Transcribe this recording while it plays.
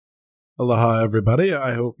Aloha, everybody.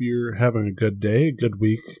 I hope you're having a good day, good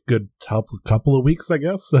week, good couple of weeks, I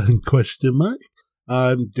guess. Question mark.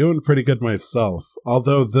 I'm doing pretty good myself.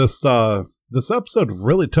 Although this episode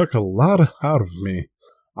really took a lot out of me.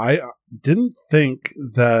 I didn't think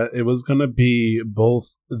that it was going to be both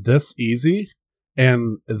this easy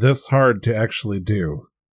and this hard to actually do.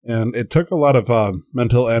 And it took a lot of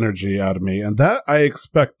mental energy out of me, and that I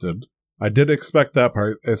expected. I did expect that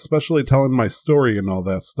part, especially telling my story and all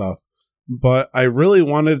that stuff. But I really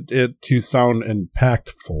wanted it to sound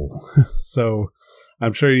impactful. So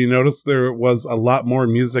I'm sure you noticed there was a lot more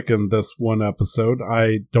music in this one episode.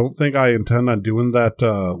 I don't think I intend on doing that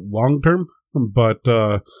long term, but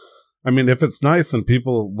I mean, if it's nice and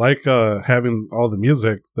people like having all the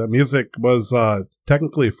music was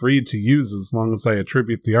technically free to use as long as I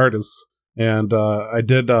attribute the artists. And I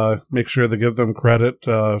did make sure to give them credit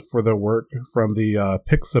for their work from the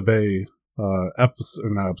Pixabay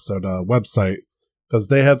website, because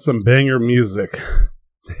they had some banger music.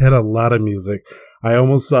 They had a lot of music. I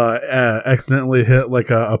almost accidentally hit like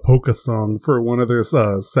a polka song for one of their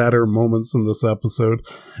sadder moments in this episode,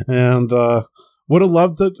 and would have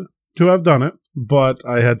loved it to have done it, but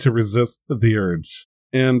I had to resist the urge.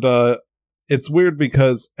 And it's weird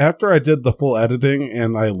because after I did the full editing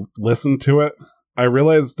and I listened to it, I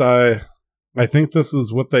realized I think this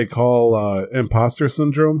is what they call imposter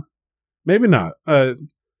syndrome. Maybe not.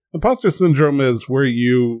 Imposter syndrome is where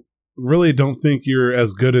you really don't think you're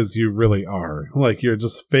as good as you really are. Like, you're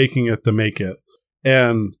just faking it to make it.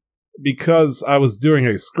 And because I was doing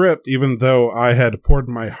a script, even though I had poured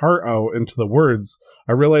my heart out into the words,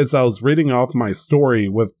 I realized I was reading off my story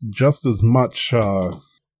with just as much,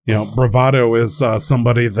 bravado as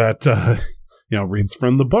somebody that, reads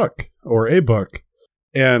from the book or a book.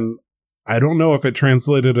 And I don't know if it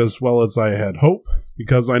translated as well as I had hoped,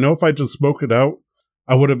 because I know if I just spoke it out,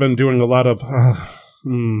 I would have been doing a lot of,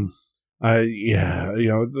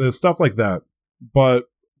 stuff like that. But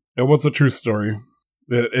it was a true story.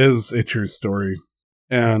 It is a true story.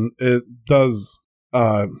 And it does,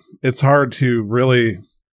 it's hard to really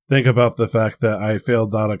think about the fact that I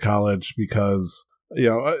failed out of college because,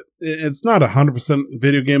 it's not 100%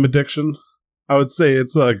 video game addiction. I would say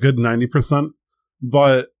it's a good 90%.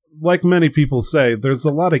 But like many people say, there's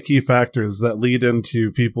a lot of key factors that lead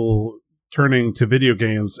into people turning to video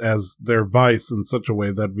games as their vice in such a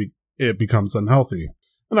way that it becomes unhealthy.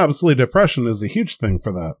 And obviously depression is a huge thing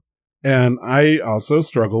for that. And I also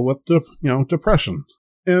struggle with depression.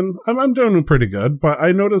 And I'm doing pretty good, but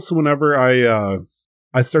I notice whenever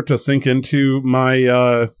I start to sink into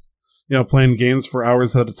my playing games for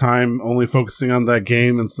hours at a time, only focusing on that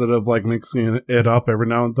game instead of like mixing it up every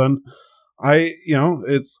now and then,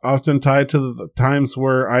 it's often tied to the times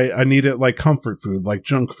where I need it like comfort food, like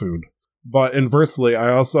junk food. But inversely,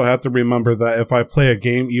 I also have to remember that if I play a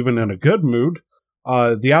game even in a good mood,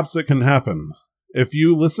 the opposite can happen. If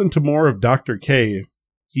you listen to more of Dr. K,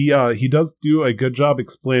 he does do a good job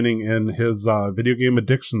explaining in his video game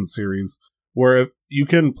addiction series, where if you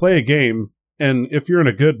can play a game, and if you're in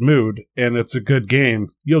a good mood and it's a good game,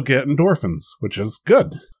 you'll get endorphins, which is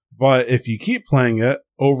good. But if you keep playing it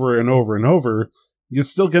over and over and over, you're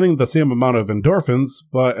still getting the same amount of endorphins,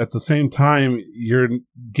 but at the same time, you're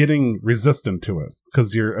getting resistant to it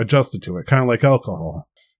because you're adjusted to it, kind of like alcohol.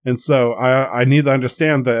 And so I need to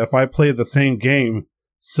understand that if I play the same game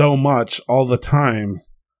so much all the time,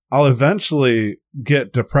 I'll eventually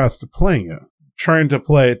get depressed playing it, trying to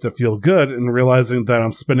play it to feel good and realizing that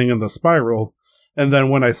I'm spinning in the spiral. And then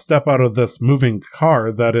when I step out of this moving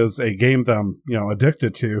car that is a game that I'm,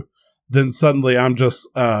 addicted to, then suddenly I'm just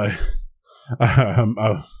a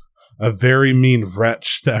very mean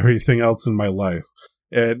wretch to everything else in my life.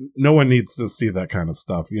 And no one needs to see that kind of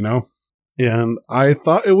stuff, And I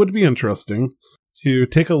thought it would be interesting to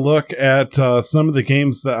take a look at some of the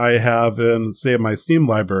games that I have in, say, my Steam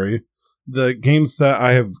library, the games that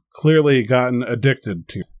I have clearly gotten addicted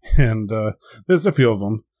to. And there's a few of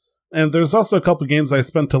them. And there's also a couple games I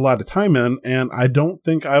spent a lot of time in, and I don't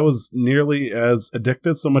think I was nearly as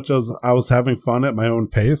addicted so much as I was having fun at my own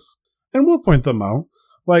pace. And we'll point them out.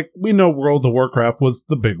 Like, we know World of Warcraft was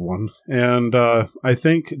the big one. And I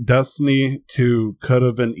think Destiny 2 could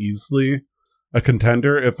have been easily a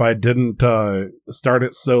contender if I didn't start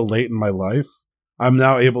it so late in my life. I'm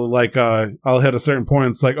now able to, I'll hit a certain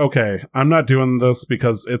point, it's like, okay, I'm not doing this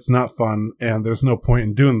because it's not fun, and there's no point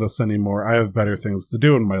in doing this anymore. I have better things to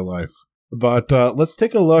do in my life. But let's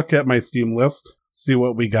take a look at my Steam list, see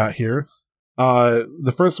what we got here.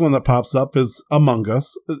 The first one that pops up is Among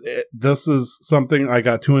Us. This is something I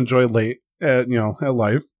got to enjoy late at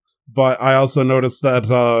life. But I also noticed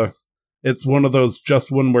that it's one of those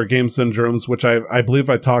just one more game syndromes, which I believe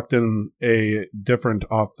I talked in a different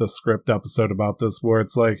off the script episode about this, where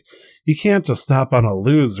it's like, you can't just stop on a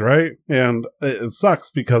lose, right? And it sucks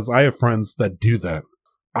because I have friends that do that.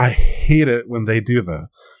 I hate it when they do that.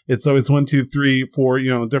 It's always 1, 2, 3,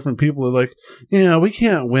 4, different people are like, we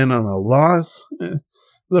can't win on a loss.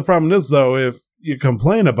 The problem is, though, if you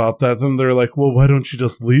complain about that, then they're like, well, why don't you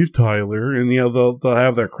just leave, Tyler? And, they'll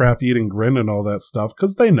have their crap-eating grin and all that stuff,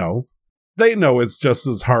 because they know. They know it's just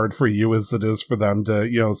as hard for you as it is for them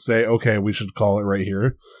to, say, okay, we should call it right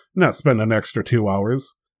here. Not spend an extra 2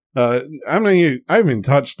 hours. I haven't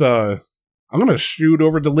touched, I'm going to shoot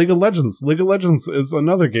over to League of Legends. League of Legends is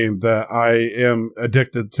another game that I am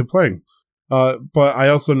addicted to playing. But I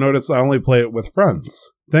also notice I only play it with friends.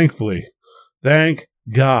 Thankfully. Thank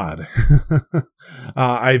God.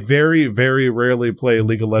 I very, very rarely play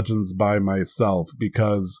League of Legends by myself,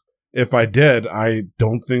 because if I did, I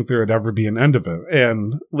don't think there would ever be an end of it.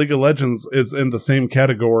 And League of Legends is in the same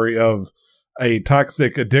category of a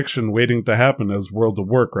toxic addiction waiting to happen as World of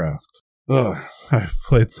Warcraft. Ugh, I've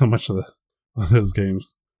played so much of those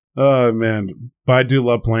games. Oh, man. But I do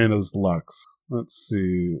love playing as Lux. Let's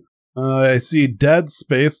see. I see Dead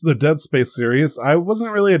Space, the Dead Space series. I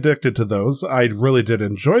wasn't really addicted to those. I really did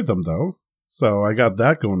enjoy them, though. So I got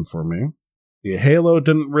that going for me. Yeah, Halo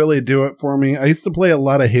didn't really do it for me. I used to play a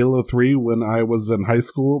lot of Halo 3 when I was in high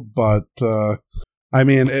school, but,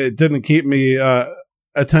 it didn't keep me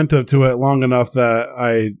attentive to it long enough that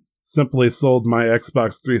I simply sold my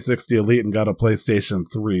Xbox 360 Elite and got a PlayStation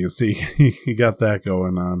 3. So you got that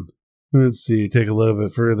going on. Let's see, take a little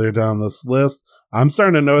bit further down this list. I'm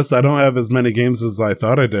starting to notice I don't have as many games as I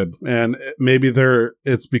thought I did. And maybe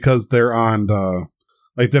it's because they're on,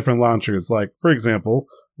 different launchers. Like, for example,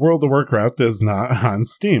 World of Warcraft is not on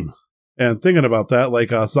Steam. And thinking about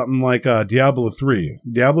that, something like Diablo 3.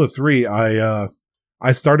 Diablo 3, I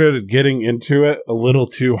started getting into it a little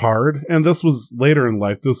too hard. And this was later in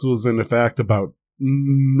life. This was, in fact, about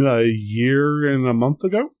a year and a month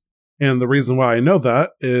ago. And the reason why I know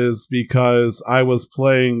that is because I was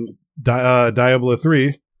playing Diablo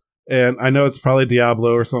 3. And I know it's probably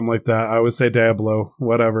Diablo or something like that. I always say Diablo,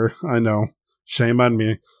 whatever. I know. Shame on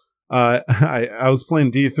me. I was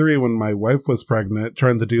playing D3 when my wife was pregnant,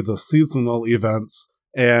 trying to do the seasonal events.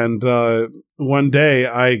 And one day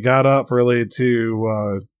I got up early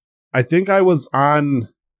to, I think I was on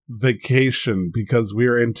vacation because we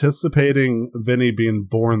were anticipating Vinny being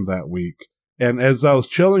born that week. And as I was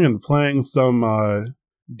chilling and playing some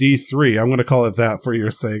D3, I'm going to call it that for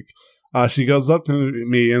your sake, she goes up to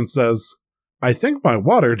me and says, I think my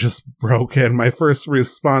water just broke. And my first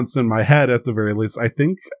response in my head, at the very least, I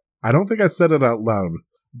don't think I said it out loud,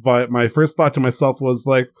 but my first thought to myself was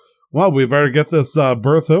like, well, we better get this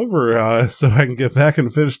birth over so I can get back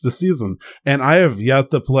and finish the season. And I have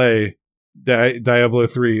yet to play Diablo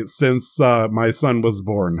 3 since my son was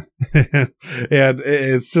born. And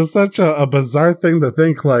it's just such a bizarre thing to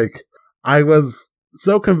think, like, I was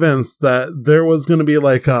so convinced that there was going to be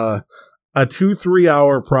like a 2-3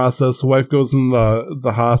 hour process. Wife goes in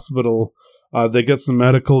the hospital. They get some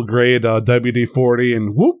medical grade WD-40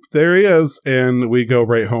 and whoop, there he is. And we go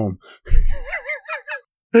right home.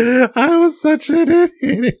 I was such an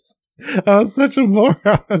idiot. I was such a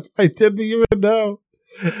moron. I didn't even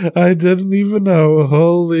know.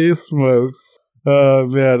 Holy smokes.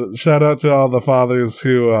 Man, shout out to all the fathers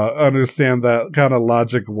who understand that kind of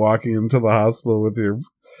logic walking into the hospital with your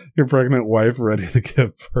pregnant wife ready to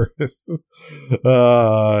give birth.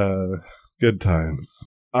 Good times.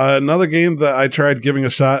 Another game that I tried giving a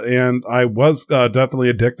shot, and I was definitely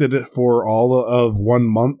addicted for all of 1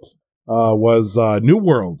 month, was New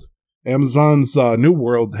World. Amazon's New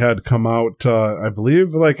World had come out, I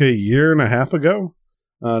believe, like a year and a half ago.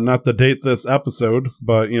 Not to date this episode,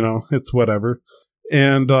 but, it's whatever.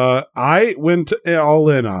 And I went all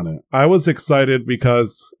in on it. I was excited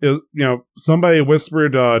because, somebody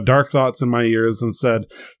whispered dark thoughts in my ears and said,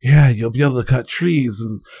 yeah, you'll be able to cut trees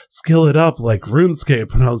and skill it up like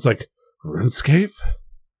RuneScape. And I was like, RuneScape?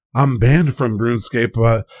 I'm banned from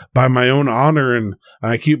RuneScape by my own honor, and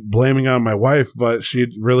I keep blaming on my wife, but she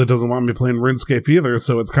really doesn't want me playing RuneScape either,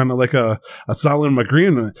 so it's kind of like a solemn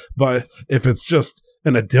agreement. But if it's just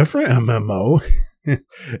in a different MMO,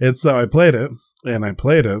 it's I played it, and I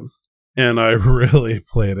played it, and I really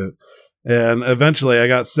played it. And eventually I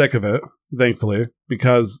got sick of it, thankfully,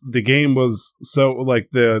 because the game was so, like,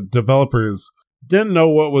 the developers didn't know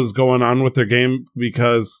what was going on with their game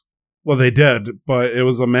because, well, they did, but it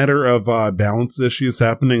was a matter of balance issues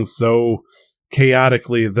happening so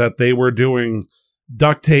chaotically that they were doing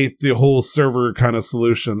duct tape the whole server kind of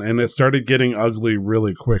solution, and it started getting ugly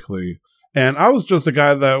really quickly. And I was just a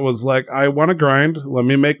guy that was like, I want to grind. Let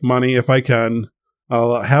me make money if I can.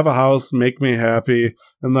 I'll have a house, make me happy,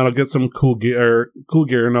 and then I'll get some cool gear,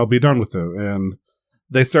 and I'll be done with it. And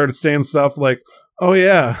they started saying stuff like, "Oh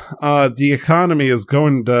yeah, the economy is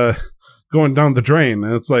going down the drain."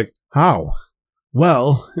 And it's like, how?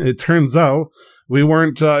 Well, it turns out we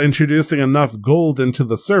weren't introducing enough gold into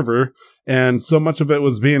the server, and so much of it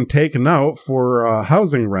was being taken out for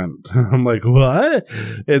housing rent. I'm like, what?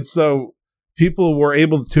 And so people were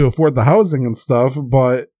able to afford the housing and stuff,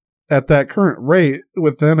 but at that current rate,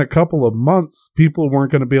 within a couple of months, people weren't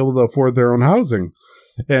going to be able to afford their own housing.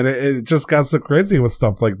 And it just got so crazy with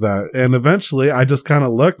stuff like that. And eventually, I just kind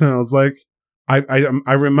of looked and I was like,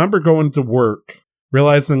 I remember going to work,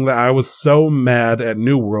 realizing that I was so mad at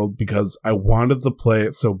New World because I wanted to play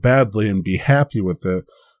it so badly and be happy with it.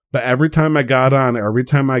 But every time I got on, every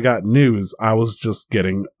time I got news, I was just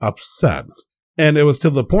getting upset. And it was to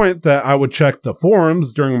the point that I would check the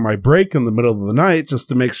forums during my break in the middle of the night just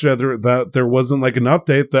to make sure that there wasn't like an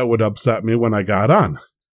update that would upset me when I got on.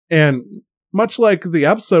 And much like the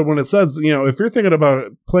episode when it says, if you're thinking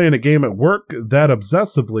about playing a game at work that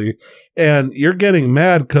obsessively and you're getting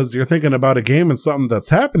mad because you're thinking about a game and something that's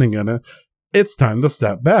happening in it, it's time to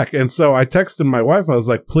step back. And so I texted my wife. I was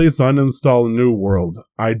like, please uninstall New World.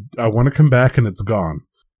 I want to come back and it's gone.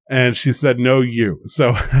 And she said, no, you. So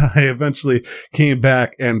I eventually came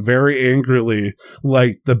back and very angrily,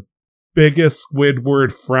 like the biggest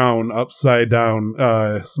Squidward frown upside down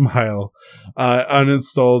smile,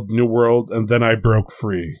 uninstalled New World, and then I broke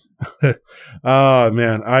free. Oh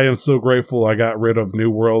man, I am so grateful I got rid of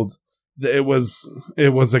New World. It was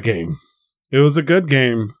a game. It was a good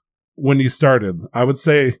game when you started. I would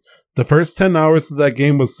say the first 10 hours of that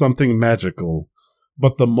game was something magical.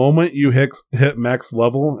 But the moment you hit max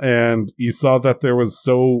level and you saw that there was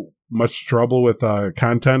so much trouble with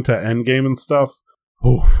content at endgame and stuff,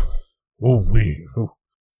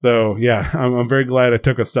 so yeah, I'm very glad I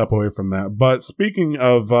took a step away from that. But speaking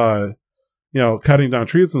of cutting down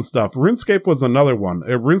trees and stuff, RuneScape was another one.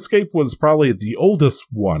 RuneScape was probably the oldest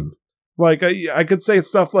one. Like I could say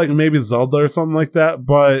stuff like maybe Zelda or something like that,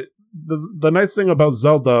 but the nice thing about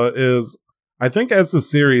Zelda is I think as a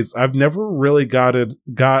series, I've never really got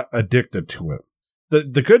addicted to it.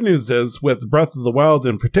 The good news is with Breath of the Wild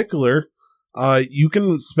in particular, you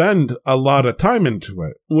can spend a lot of time into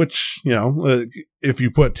it, which, if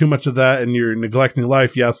you put too much of that and you're neglecting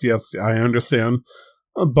life, yes, I understand.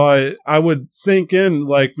 But I would sink in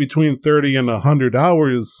like between 30 and 100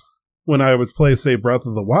 hours when I would play, say, Breath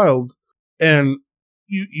of the Wild. And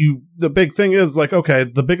the big thing is like, okay,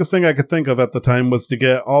 the biggest thing I could think of at the time was to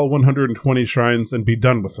get all 120 shrines and be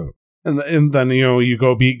done with it. And then, you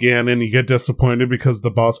go beat Ganon and you get disappointed because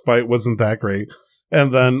the boss fight wasn't that great.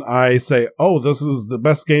 And then I say, oh, this is the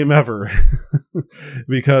best game ever.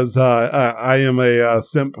 Because I am a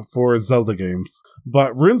simp for Zelda games.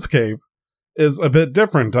 But RuneScape is a bit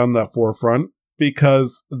different on that forefront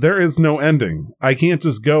because there is no ending. I can't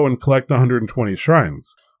just go and collect 120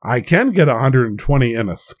 shrines. I can get 120 in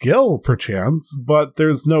a skill, perchance, but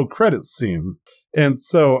there's no credit scene. And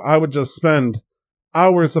so I would just spend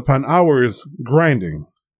hours upon hours grinding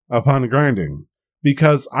upon grinding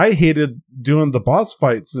because I hated doing the boss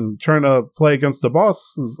fights and trying to play against the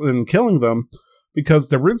bosses and killing them because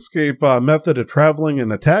the RuneScape method of traveling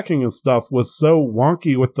and attacking and stuff was so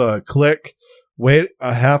wonky with the click, wait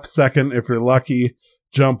a half second if you're lucky,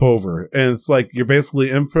 jump over. And it's like you're basically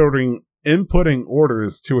inputting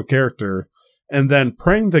orders to a character and then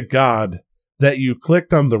praying to God that you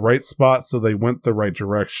clicked on the right spot so they went the right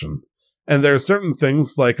direction. And there are certain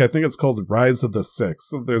things, like I think it's called Rise of the Six.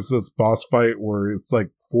 So there's this boss fight where it's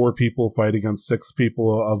like 4 people fight against 6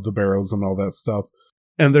 people of the barrows and all that stuff.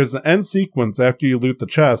 And there's an end sequence after you loot the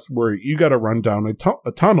chest where you got to run down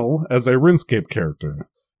a tunnel as a RuneScape character.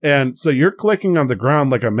 And so you're clicking on the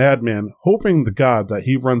ground like a madman, hoping to God that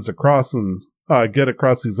he runs across and get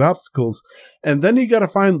across these obstacles. And then you got to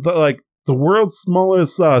find the world's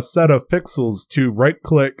smallest set of pixels to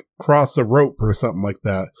right-click, cross a rope or something like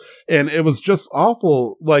that. And it was just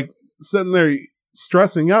awful, like sitting there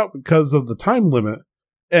stressing out because of the time limit.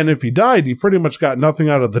 And if you died, you pretty much got nothing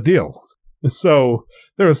out of the deal. So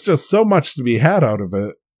there was just so much to be had out of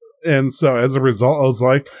it. And so as a result, I was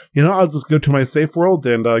like, I'll just go to my safe world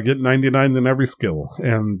and get 99 in every skill.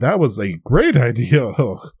 And that was a great idea.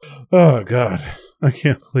 Oh God. I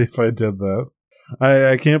can't believe I did that.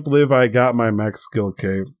 I can't believe I got my max skill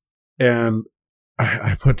cape. And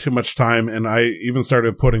I put too much time, and I even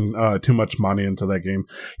started putting too much money into that game.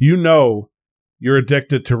 You're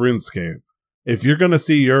addicted to RuneScape if you're going to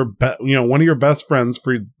see one of your best friends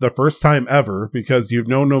for the first time ever, because you've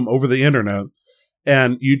known them over the internet,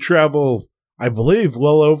 and you travel, I believe,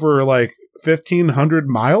 well over like 1,500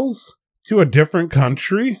 miles to a different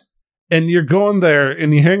country, and you're going there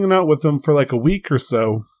and you're hanging out with them for like a week or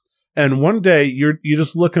so, and one day you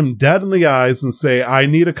just look them dead in the eyes and say, I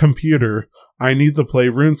need a computer, I need to play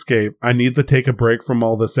RuneScape, I need to take a break from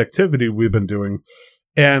all this activity we've been doing.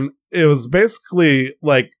 And it was basically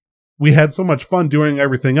like, we had so much fun doing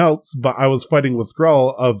everything else, but I was fighting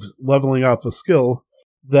withdrawal of leveling up a skill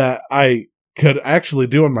that I could actually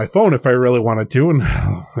do on my phone if I really wanted to. And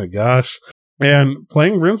oh my gosh. And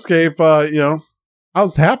playing RuneScape, I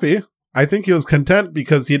was happy. I think he was content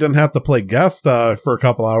because he didn't have to play guest for a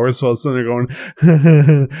couple hours. So I was sitting there going,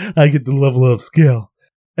 I get the level up skill.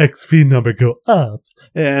 XP number go up.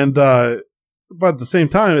 And, but at the same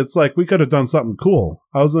time, it's like we could have done something cool.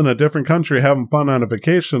 I was in a different country having fun on a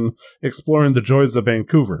vacation, exploring the joys of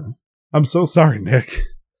Vancouver. I'm so sorry, Nick.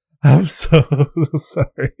 I'm so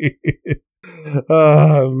sorry.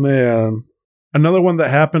 Oh, man. Another one that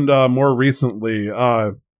happened more recently,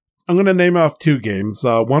 I'm going to name off two games.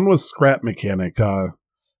 One was Scrap Mechanic.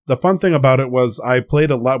 The fun thing about it was I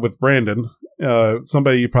played a lot with Brandon,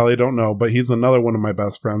 somebody you probably don't know, but he's another one of my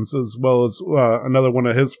best friends, as well as another one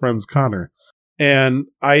of his friends, Connor. And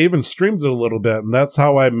I even streamed it a little bit, and that's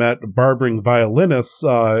how I met Barbering Violinists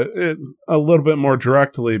a little bit more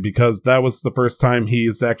directly, because that was the first time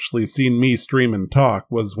he's actually seen me stream and talk,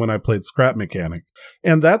 was when I played Scrap Mechanic.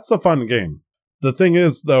 And that's a fun game. The thing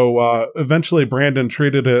is, though, eventually Brandon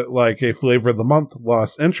treated it like a flavor of the month,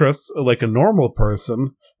 lost interest, like a normal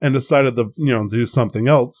person, and decided to, do something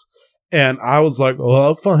else. And I was like,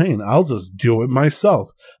 well, fine, I'll just do it myself.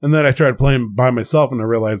 And then I tried playing by myself, and I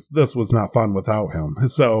realized this was not fun without him.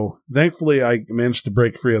 So thankfully, I managed to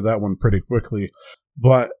break free of that one pretty quickly.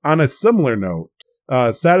 But on a similar note,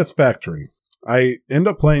 Satisfactory. I ended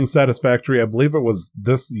up playing Satisfactory, I believe it was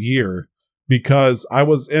this year, because I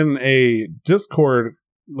was in a Discord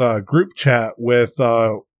group chat with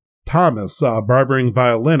Thomas, Barbering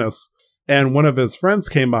Violinist, and one of his friends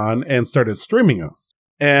came on and started streaming him.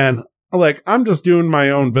 And I'm just doing my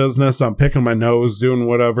own business. I'm picking my nose, doing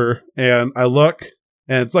whatever. And I look,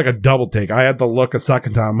 and it's like a double take. I had to look a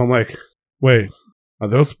second time. I'm like, wait, are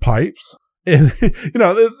those pipes? And,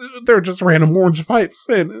 they're just random orange pipes.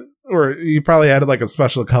 Or he probably added like a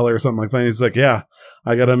special color or something like that. And he's like, yeah,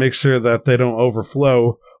 I got to make sure that they don't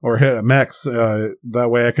overflow or hit a max. That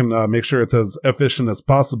way I can make sure it's as efficient as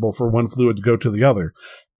possible for one fluid to go to the other.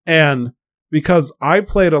 And because I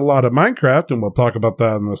played a lot of Minecraft, and we'll talk about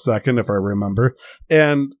that in a second if I remember,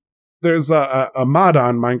 and there's a mod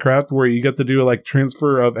on Minecraft where you get to do like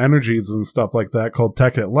transfer of energies and stuff like that called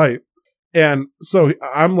Tech at Light. And so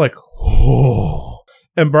I'm like, oh.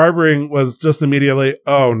 And Barbering was just immediately,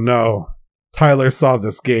 oh no, Tyler saw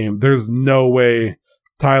this game. There's no way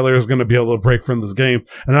Tyler is going to be able to break from this game.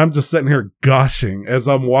 And I'm just sitting here gushing as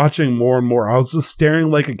I'm watching more and more. I was just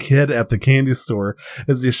staring like a kid at the candy store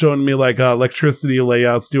as he's showing me like electricity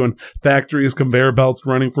layouts, doing factories, conveyor belts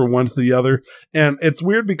running from one to the other. And it's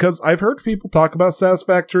weird because I've heard people talk about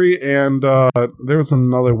Satisfactory, and there's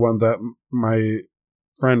another one that my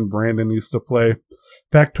friend Brandon used to play,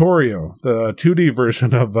 Factorio, the 2D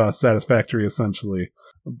version of Satisfactory essentially.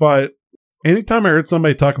 But anytime I heard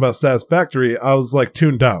somebody talk about Satisfactory, I was like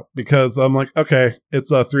tuned out, because I'm like, okay,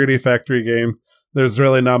 it's a 3D factory game. There's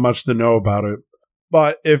really not much to know about it.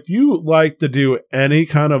 But if you like to do any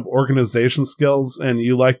kind of organization skills, and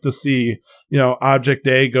you like to see, Object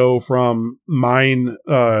A go from mine,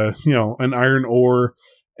 an iron ore,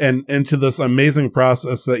 and into this amazing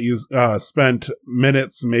process that you spent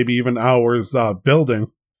minutes, maybe even hours building,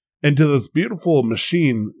 into this beautiful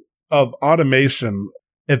machine of automation.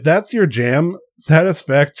 If that's your jam,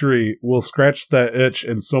 Satisfactory will scratch that itch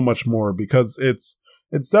and so much more, because it's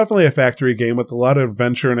definitely a factory game with a lot of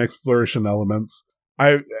adventure and exploration elements.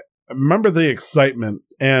 I remember the excitement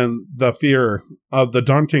and the fear of the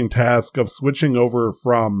daunting task of switching over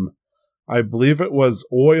from, I believe it was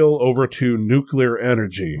oil, over to nuclear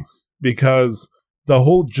energy, because the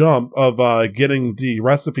whole jump of getting the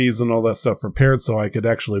recipes and all that stuff prepared so I could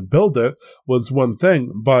actually build it was one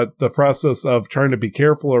thing, but the process of trying to be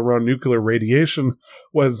careful around nuclear radiation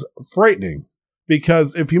was frightening,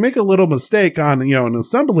 because if you make a little mistake on, an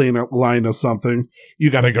assembly line of something, you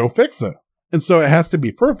got to go fix it. And so it has to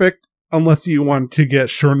be perfect unless you want to get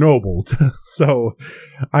Chernobyl. So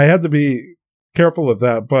I had to be careful with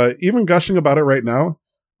that. But even gushing about it right now,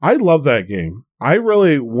 I love that game. I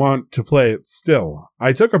really want to play it still.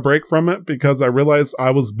 I took a break from it because I realized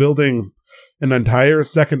I was building an entire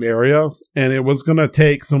second area, and it was going to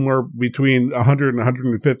take somewhere between 100 and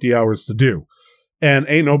 150 hours to do. And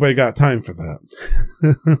ain't nobody got time for that.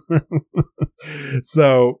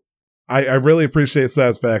 So I really appreciate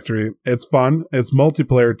Satisfactory. It's fun. It's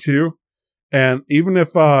multiplayer too. And even if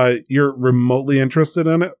you're remotely interested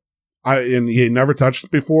in it, and you never touched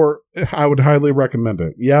it before, I would highly recommend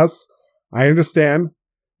it. Yes, I understand.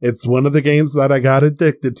 It's one of the games that I got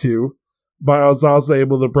addicted to, but I was also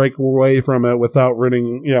able to break away from it without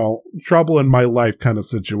running, trouble in my life kind of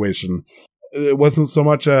situation. It wasn't so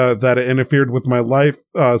much that it interfered with my life,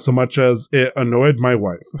 so much as it annoyed my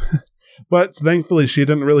wife. But thankfully, she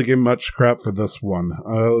didn't really give much crap for this one.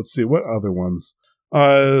 Let's see, what other ones?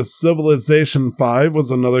 Civilization 5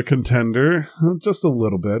 was another contender. Just a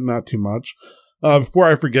little bit, not too much. Before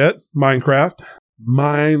I forget, Minecraft.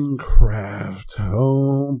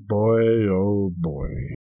 Oh boy.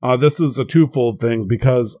 This is a twofold thing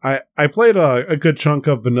because I played a good chunk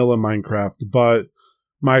of vanilla Minecraft, but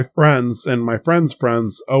my friends and my friends'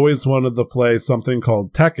 friends always wanted to play something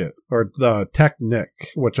called Tekkit, or the Technic,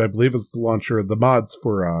 which I believe is the launcher of the mods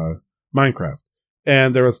for Minecraft.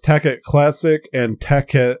 And there was Tekkit Classic and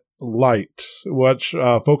Tekkit Lite, which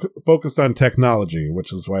focused on technology,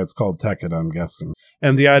 which is why it's called Tekkit, I'm guessing.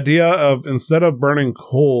 And the idea of, instead of burning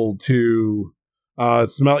coal to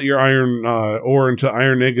smelt your iron ore into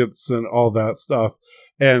iron ingots and all that stuff,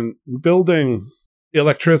 and building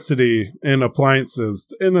electricity in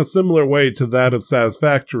appliances in a similar way to that of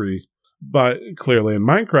Satisfactory, but clearly in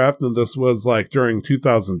Minecraft, and this was like during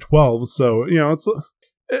 2012, so it's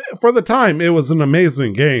for the time it was an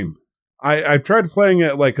amazing game. I tried playing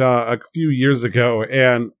it like a few years ago,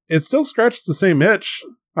 and it still scratched the same itch.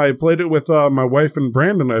 I played it with my wife and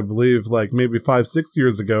Brandon, I believe, like maybe 5-6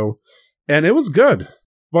 years ago, and it was good.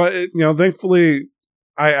 But thankfully,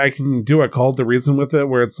 I can do a call to reason with it,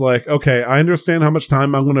 where it's like, okay, I understand how much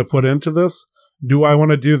time I'm going to put into this. Do I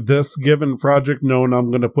want to do this given project knowing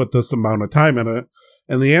I'm going to put this amount of time in it?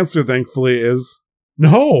 And the answer, thankfully, is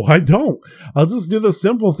no, I don't. I'll just do the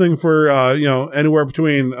simple thing for, anywhere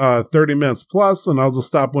between 30 minutes plus, and I'll just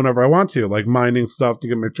stop whenever I want to, like mining stuff to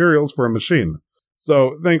get materials for a machine.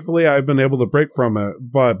 So thankfully, I've been able to break from it.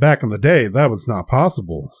 But back in the day, that was not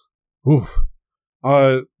possible. Ooh.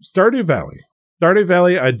 Stardew Valley. Stardew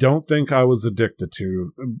Valley, I don't think I was addicted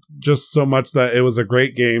to, just so much that it was a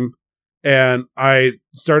great game. And I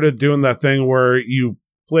started doing that thing where you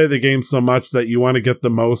play the game so much that you want to get the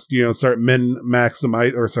most, start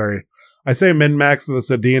I say min-max, and that's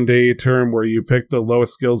a D&D term where you pick the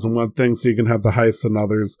lowest skills in one thing so you can have the highest in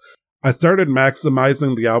others. I started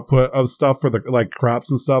maximizing the output of stuff for the crops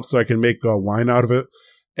and stuff so I can make wine out of it.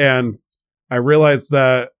 And I realized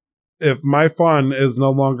that if my fun is no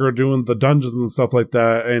longer doing the dungeons and stuff like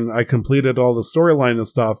that, and I completed all the storyline and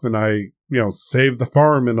stuff, and I, saved the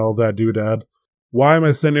farm and all that doodad, why am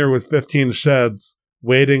I sitting here with 15 sheds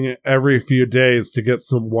waiting every few days to get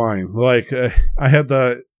some wine? Like, I had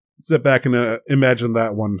to sit back and imagine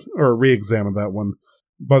that one, or re-examine that one.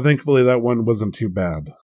 But thankfully that one wasn't too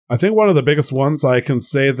bad. I think one of the biggest ones I can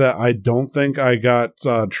say that I don't think I got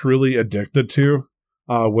truly addicted to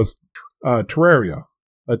was Terraria.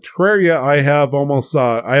 Terraria, I have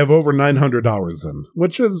over 900 hours in,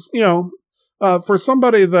 which is, for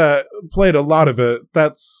somebody that played a lot of it,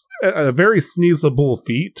 that's a very sneezable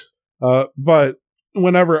feat. But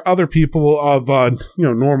whenever other people of,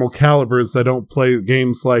 normal calibers that don't play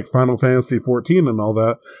games like Final Fantasy 14 and all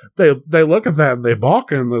that, they look at that and they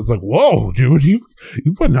balk, and it's like, whoa, dude, you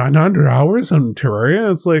put 900 hours on Terraria?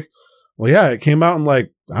 It's like, well, yeah, it came out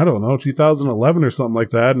in 2011 or something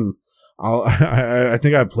like that, and I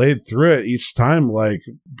think I played through it each time,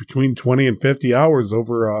 between 20 and 50 hours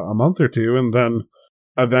over a month or two. And then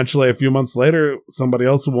eventually a few months later, somebody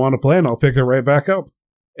else will want to play and I'll pick it right back up.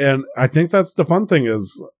 And I think that's the fun thing,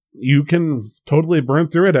 is you can totally burn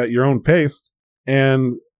through it at your own pace.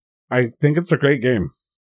 And I think it's a great game.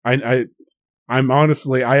 I'm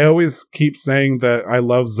honestly, I always keep saying that I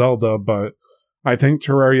love Zelda, but I think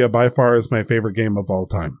Terraria by far is my favorite game of all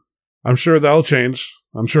time. I'm sure that'll change.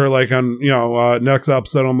 I'm sure on, next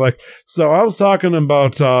episode, I'm like, so I was talking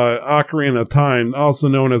about Ocarina of Time, also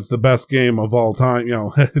known as the best game of all time,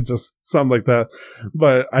 just something like that.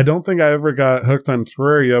 But I don't think I ever got hooked on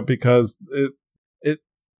Terraria because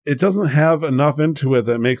it doesn't have enough into it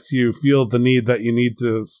that makes you feel the need that you need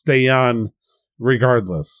to stay on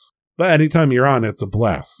regardless. But anytime you're on, it's a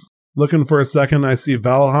blast. Looking for a second, I see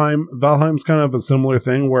Valheim. Valheim's kind of a similar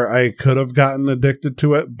thing where I could have gotten addicted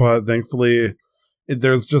to it, but thankfully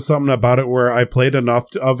there's just something about it where I played enough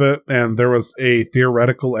of it, and there was a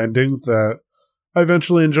theoretical ending that I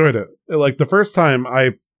eventually enjoyed it. Like, the first time,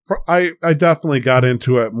 I I definitely got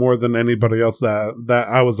into it more than anybody else that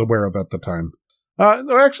I was aware of at the time.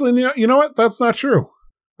 No, actually, you know what? That's not true.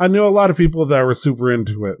 I knew a lot of people that were super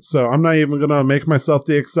into it, so I'm not even gonna make myself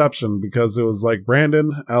the exception because it was like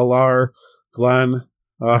Brandon, LR, Glenn,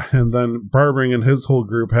 and then Barbering and his whole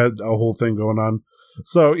group had a whole thing going on.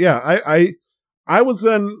 So yeah, I was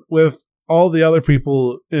in with all the other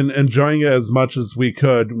people in enjoying it as much as we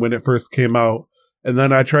could when it first came out. And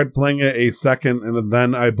then I tried playing it a second and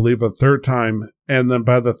then I believe a third time. And then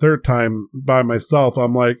by the third time by myself,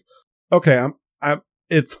 I'm like, okay,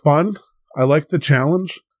 it's fun. I like the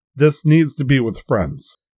challenge. This needs to be with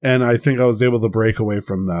friends. And I think I was able to break away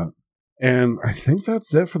from that. And I think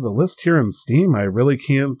that's it for the list here in Steam. I really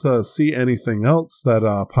can't see anything else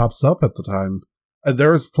that pops up at the time.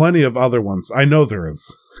 There's plenty of other ones. I know there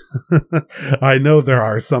is. I know there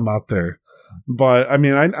are some out there. But, I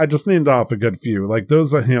mean, I just named off a good few. Like,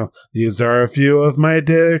 those are, these are a few of my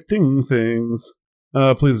addicting things.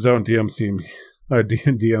 Please don't DMC me. Or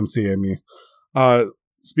DMCA me.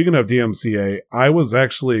 Speaking of DMCA, I was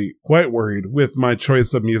actually quite worried with my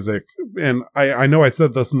choice of music. And I know I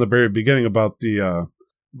said this in the very beginning about the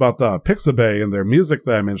Pixabay and their music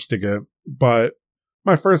that I managed to get. But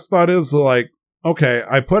my first thought is, like, okay,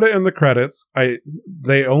 I put it in the credits.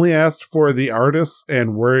 They only asked for the artist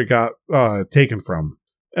and where it got taken from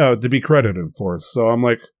to be credited for. So I'm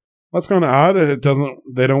like, that's kind of odd.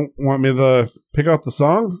 They don't want me to pick out the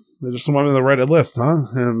song. They just want me to write a list, huh?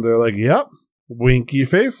 And they're like, yep, winky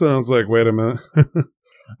face. And I was like, wait a minute.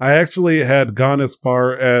 I actually had gone as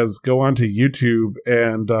far as go onto YouTube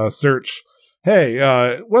and search,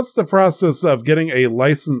 hey, what's the process of getting a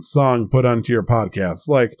licensed song put onto your podcast?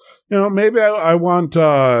 Like, maybe I want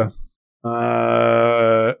Oops,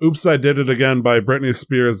 I Did It Again by Britney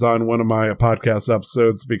Spears on one of my podcast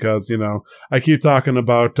episodes because, I keep talking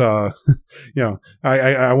about, I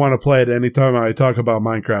want to play it anytime I talk about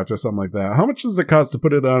Minecraft or something like that. How much does it cost to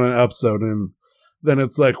put it on an episode? And then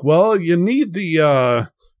it's like, well, you need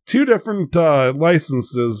the two different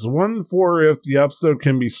licenses, one for if the episode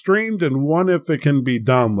can be streamed and one if it can be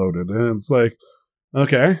downloaded. And it's like,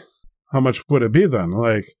 okay, how much would it be then?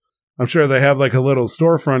 Like, I'm sure they have like a little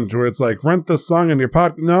storefront where it's like, rent this song in your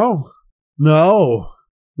podcast. No,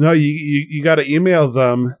 you got to email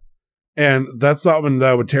them. And that's something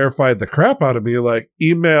that would terrify the crap out of me. Like,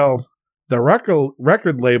 email the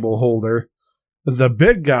record label holder, the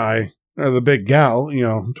big guy, or the big gal,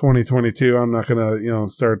 2022. I'm not going to,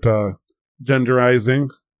 start genderizing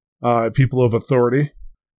people of authority,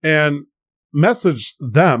 and message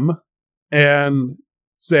them and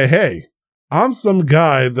say, hey, I'm some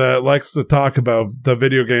guy that likes to talk about the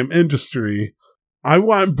video game industry. I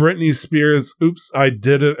want Britney Spears' Oops, I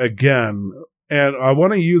Did It Again. And I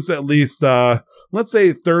want to use at least, let's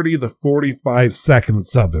say 30 to 45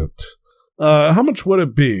 seconds of it. How much would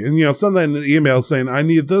it be? And, send that in an email saying, I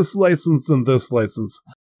need this license and this license.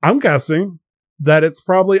 I'm guessing that it's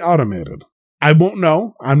probably automated. I won't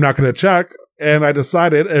know. I'm not going to check. And I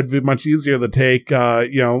decided it'd be much easier to take,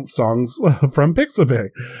 songs from Pixabay.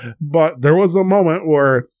 But there was a moment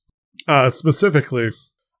where, specifically,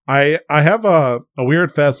 I have a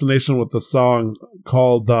weird fascination with the song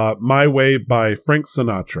called My Way by Frank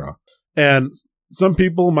Sinatra. And some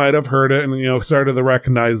people might have heard it and, started to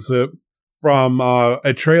recognize it from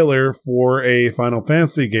a trailer for a Final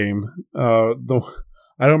Fantasy game. I don't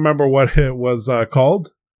remember what it was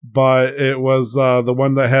called, but it was the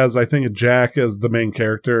one that has, I think, Jack as the main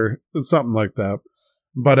character, something like that.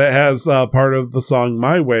 But it has part of the song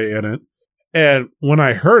My Way in it. And when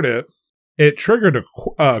I heard it, it triggered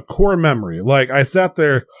a core memory. Like, I sat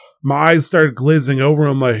there, my eyes started glazing over.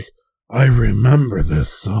 I'm like, I remember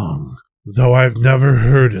this song, though I've never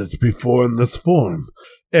heard it before in this form.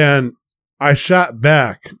 And I shot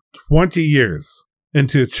back 20 years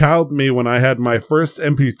into child me when I had my first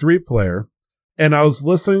MP3 player, and I was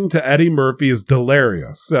listening to Eddie Murphy's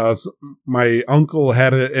Delirious. My uncle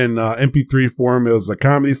had it in MP3 form. It was a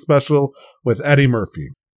comedy special with Eddie Murphy.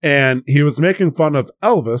 And he was making fun of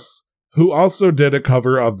Elvis, who also did a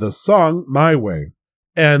cover of the song My Way.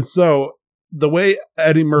 And so the way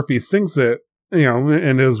Eddie Murphy sings it,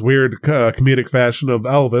 in his weird comedic fashion of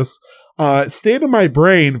Elvis, stayed in my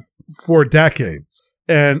brain for decades.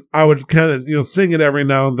 And I would kind of, sing it every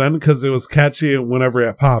now and then because it was catchy whenever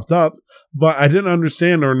it popped up. But I didn't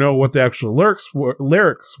understand or know what the actual lyrics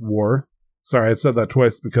were. Sorry, I said that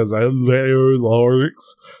twice because I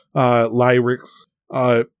lyrics.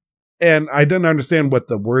 And I didn't understand what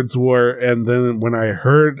the words were. And then when I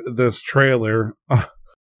heard this trailer,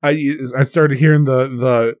 I started hearing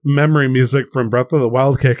the memory music from Breath of the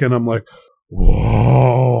Wild kick, and I'm like,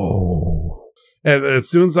 whoa. And as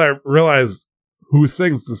soon as I realized who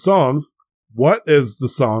sings the song, what is the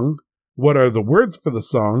song, what are the words for the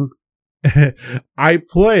song, I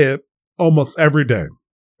play it almost every day.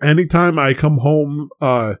 Anytime I come home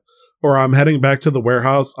or I'm heading back to the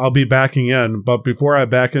warehouse, I'll be backing in. But before I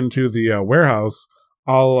back into the warehouse,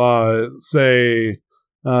 I'll say,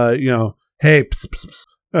 hey, pss, pss, pss.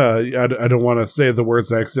 I don't want to say the words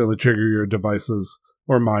that accidentally trigger your devices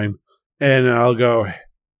or mine. And I'll go,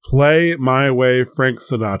 play My Way, Frank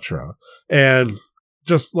Sinatra. And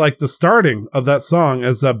just like the starting of that song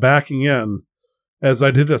as I'm backing in, as I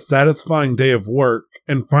did a satisfying day of work,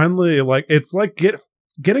 and finally, like, it's like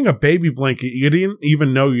getting a baby blanket you didn't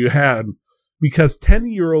even know you had, because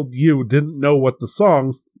 10-year-old you didn't know what the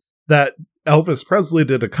song that Elvis Presley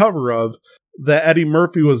did a cover of, that Eddie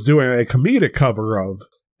Murphy was doing a comedic cover of,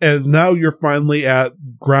 and now you're finally at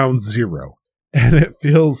ground zero. And it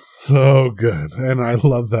feels so good. And I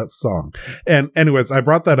love that song. And anyways, I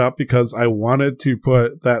brought that up because I wanted to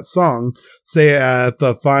put that song, say, at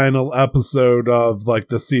the final episode of like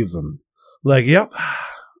the season. Like, yep,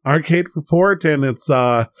 Arcade Report, and it's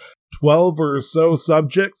 12 or so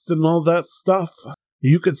subjects and all that stuff.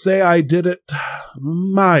 You could say I did it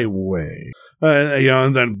my way.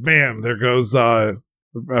 And then bam, there goes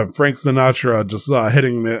Frank Sinatra just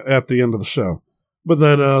hitting me at the end of the show. But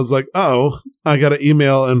then I was like, oh, I got to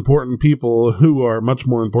email important people who are much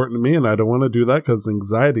more important to me, and I don't want to do that because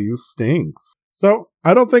anxiety stinks. So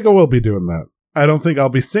I don't think I will be doing that. I don't think I'll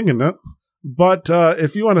be singing it. But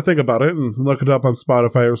if you want to think about it and look it up on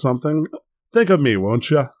Spotify or something, think of me,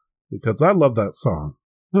 won't you? Because I love that song.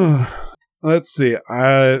 Let's see.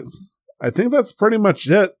 I think that's pretty much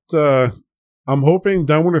it. I'm hoping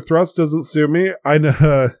Downward Thrust doesn't sue me. I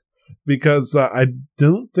know. Because I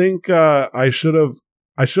don't think I should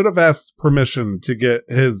have asked permission to get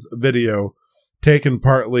his video taken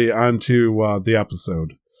partly onto the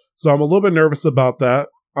episode. So I'm a little bit nervous about that.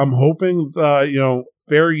 I'm hoping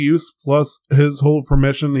fair use plus his whole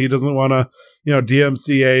permission. He doesn't want to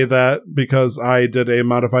DMCA that because I did a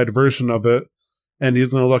modified version of it, and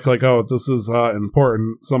he's going to look like, oh, this is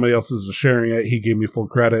important. Somebody else is sharing it. He gave me full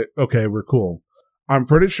credit. Okay, we're cool. I'm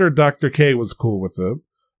pretty sure Dr. K was cool with it.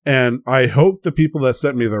 And I hope the people that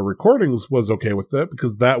sent me their recordings was okay with it,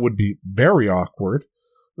 because that would be very awkward.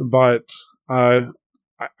 But I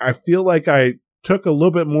feel like I took a little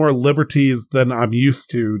bit more liberties than I'm used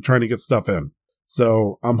to trying to get stuff in.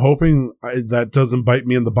 So I'm hoping that doesn't bite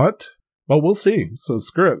me in the butt, but we'll see. So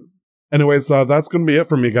screw it. Anyways, that's going to be it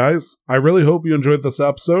for me, guys. I really hope you enjoyed this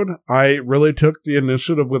episode. I really took the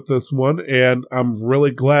initiative with this one, and I'm really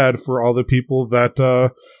glad for all the people that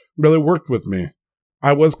really worked with me.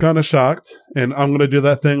 I was kind of shocked, and I'm going to do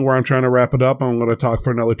that thing where I'm trying to wrap it up. I'm going to talk for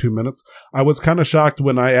another 2 minutes. I was kind of shocked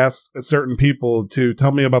when I asked certain people to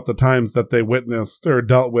tell me about the times that they witnessed or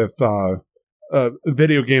dealt with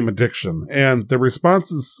video game addiction. And the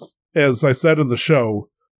responses, as I said in the show,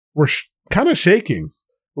 were kind of shaking.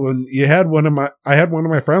 When I had one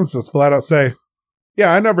of my friends just flat out say,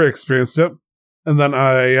 yeah, I never experienced it. And then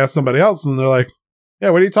I asked somebody else, and they're like, yeah,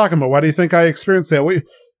 what are you talking about? Why do you think I experienced that? What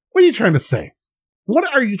are you trying to say?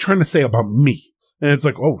 What are you trying to say about me? And it's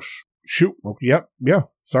like, oh, shoot. Oh, yeah,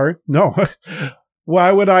 sorry. No.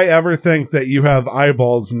 Why would I ever think that you have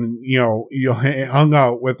eyeballs and, you hung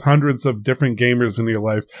out with hundreds of different gamers in your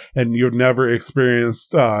life and you've never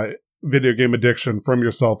experienced video game addiction from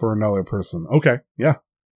yourself or another person? Okay. Yeah.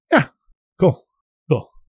 Cool.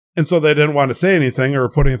 And so they didn't want to say anything or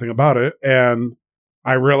put anything about it. And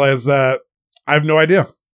I realized that I have no idea.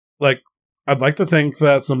 Like, I'd like to think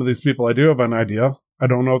that some of these people I do have an idea. I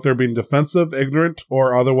don't know if they're being defensive, ignorant,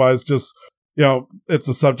 or otherwise just, it's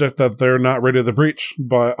a subject that they're not ready to breach,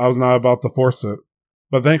 but I was not about to force it.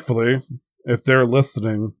 But thankfully, if they're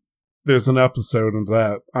listening, there's an episode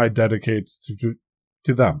that I dedicate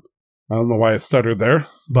to them. I don't know why I stuttered there,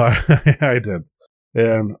 but I did.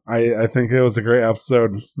 And I think it was a great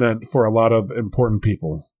episode meant for a lot of important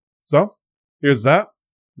people. So, here's that.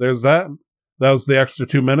 There's that. That was the extra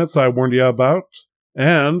 2 minutes I warned you about.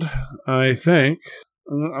 And I think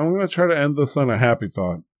I'm going to try to end this on a happy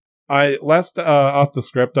thought. Off the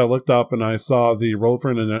script, I looked up and I saw the Roll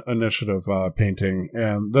for an Initiative painting.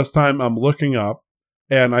 And this time I'm looking up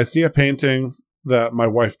and I see a painting that my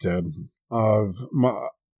wife did of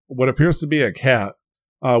what appears to be a cat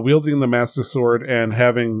wielding the Master Sword and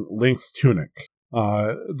having Link's tunic.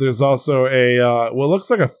 There's also what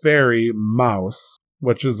looks like a fairy mouse,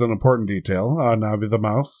 which is an important detail, Navi the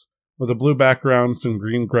mouse, with a blue background, some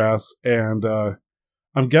green grass, and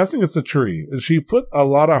I'm guessing it's a tree. She put a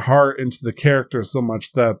lot of heart into the character so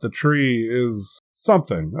much that the tree is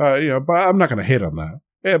something, but I'm not going to hate on that.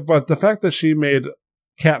 Yeah, but the fact that she made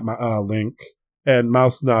Cat Link and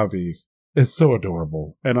Mouse Navi is so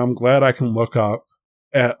adorable. And I'm glad I can look up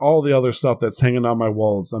at all the other stuff that's hanging on my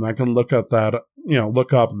walls, and I can look at that,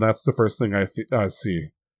 look up, and that's the first thing I see.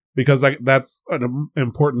 Because that's an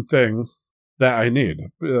important thing that I need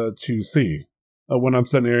to see. When I'm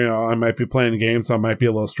sitting here, I might be playing games, I might be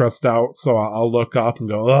a little stressed out, so I'll look up and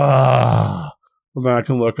go, ah! And then I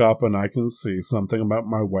can look up and I can see something about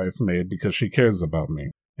my wife made because she cares about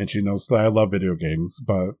me. And she knows that I love video games,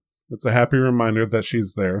 but it's a happy reminder that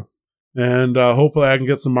she's there. And hopefully I can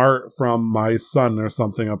get some art from my son or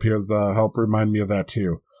something up here to help remind me of that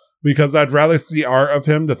too. Because I'd rather see art of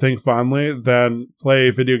him to think fondly than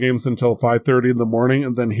play video games until 5:30 in the morning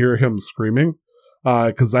and then hear him screaming.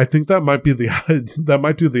 Because I think that might be that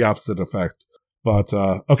might do the opposite effect. But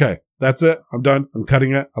okay, that's it. I'm done. I'm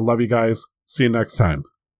cutting it. I love you guys. See you next time.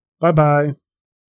 Bye-bye.